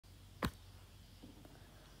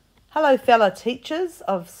Hello fellow teachers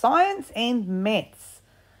of science and maths.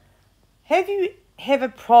 Have you a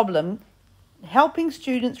problem helping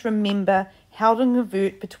students remember how to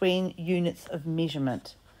convert between units of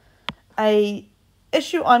measurement? An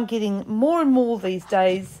issue I'm getting more and more these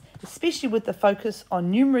days, especially with the focus on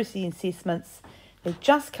numeracy assessments, they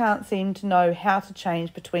just can't seem to know how to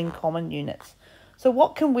change between common units. So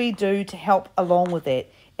what can we do to help along with that?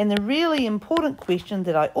 And the really important question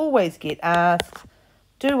that I always get asked,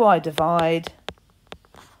 do I divide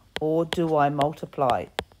or do I multiply?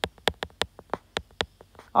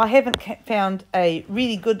 I haven't found a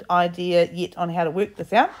really good idea yet on how to work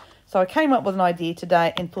this out, so I came up with an idea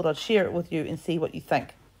today and thought I'd share it with you and see what you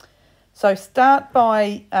think. So start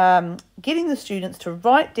by getting the students to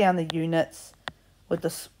write down the units with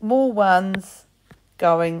the small ones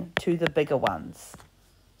going to the bigger ones.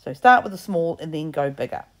 So start with the small and then go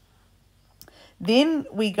bigger. Then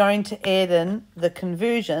we're going to add in the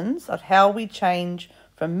conversions of how we change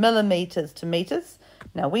from millimetres to metres.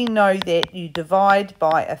 Now we know that you divide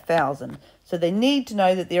by 1,000. So they need to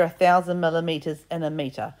know that there are 1,000 millimetres in a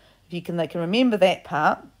metre. If they can remember that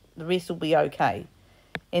part, the rest will be okay.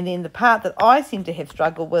 And then the part that I seem to have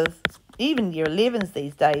struggled with, even year 11s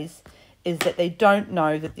these days, is that they don't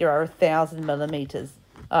know that there are 1,000 millimetres.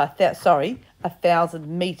 1,000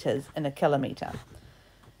 metres in a kilometre.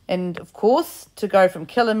 And of course, to go from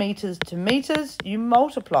kilometres to metres, you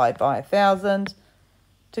multiply by 1,000.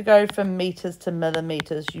 To go from metres to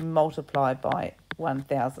millimetres, you multiply by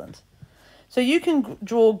 1,000. So you can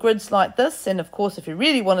draw grids like this, and of course, if you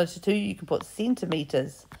really wanted to, you can put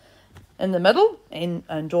centimetres in the middle and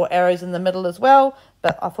draw arrows in the middle as well.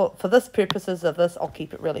 But I thought for this purposes of this, I'll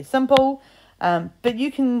keep it really simple. But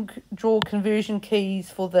you can draw conversion keys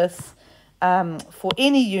for this for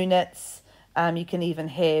any units. You can even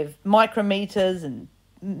have micrometers and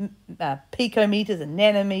picometers and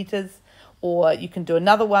nanometers, or you can do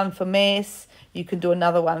another one for mass, you can do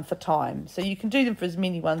another one for time. So you can do them for as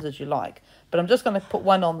many ones as you like. But I'm just going to put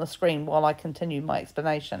one on the screen while I continue my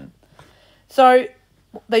explanation. So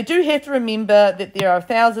they do have to remember that there are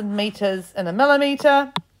 1,000 metres in a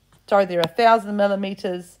millimetre. Sorry, there are 1,000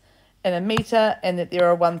 millimetres in a metre, and that there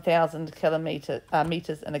are 1,000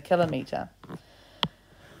 metres in a kilometre.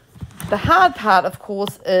 The hard part, of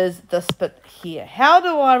course, is this bit here. How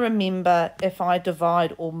do I remember if I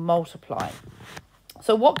divide or multiply?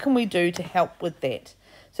 So what can we do to help with that?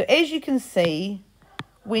 So as you can see,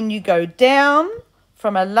 when you go down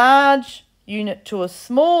from a large unit to a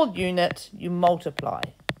small unit, you multiply.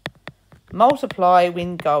 Multiply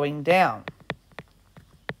when going down.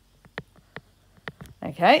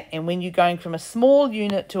 Okay, and when you're going from a small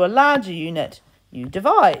unit to a larger unit, you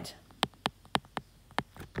divide.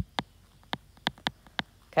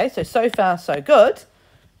 Okay, so far so good.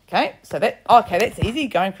 Okay, so that's easy.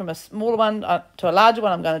 Going from a smaller one to a larger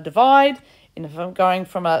one, I'm going to divide. And if I'm going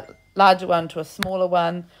from a larger one to a smaller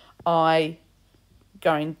one, I'm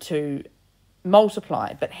going to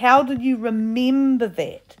multiply. But how do you remember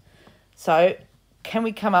that? So can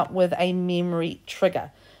we come up with a memory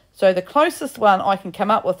trigger? So the closest one I can come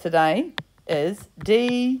up with today is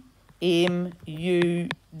DMUD.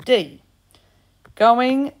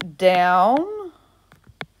 Going down,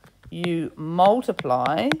 you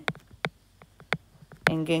multiply,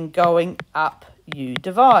 and then going up, you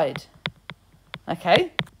divide.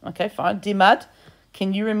 Okay, fine. DMUD.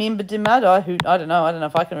 Can you remember DMUD? I don't know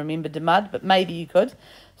if I can remember DMUD, but maybe you could.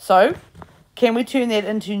 So, can we turn that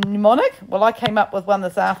into mnemonic? Well, I came up with one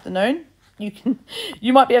this afternoon.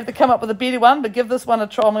 You might be able to come up with a better one, but give this one a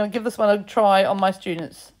try. I'm going to give this one a try on my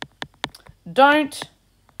students. Don't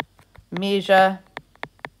measure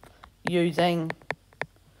using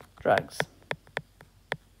drugs.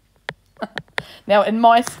 Now, in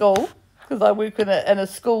my school, because I work in a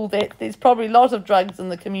school that there's probably a lot of drugs in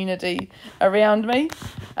the community around me,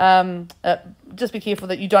 just be careful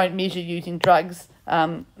that you don't measure using drugs.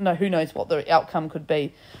 No, who knows what the outcome could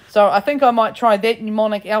be. So I think I might try that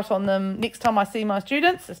mnemonic out on them next time I see my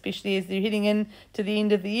students, especially as they're heading in to the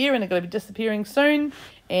end of the year and they're going to be disappearing soon,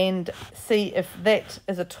 and see if that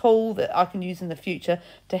is a tool that I can use in the future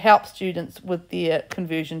to help students with their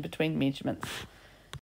conversion between measurements.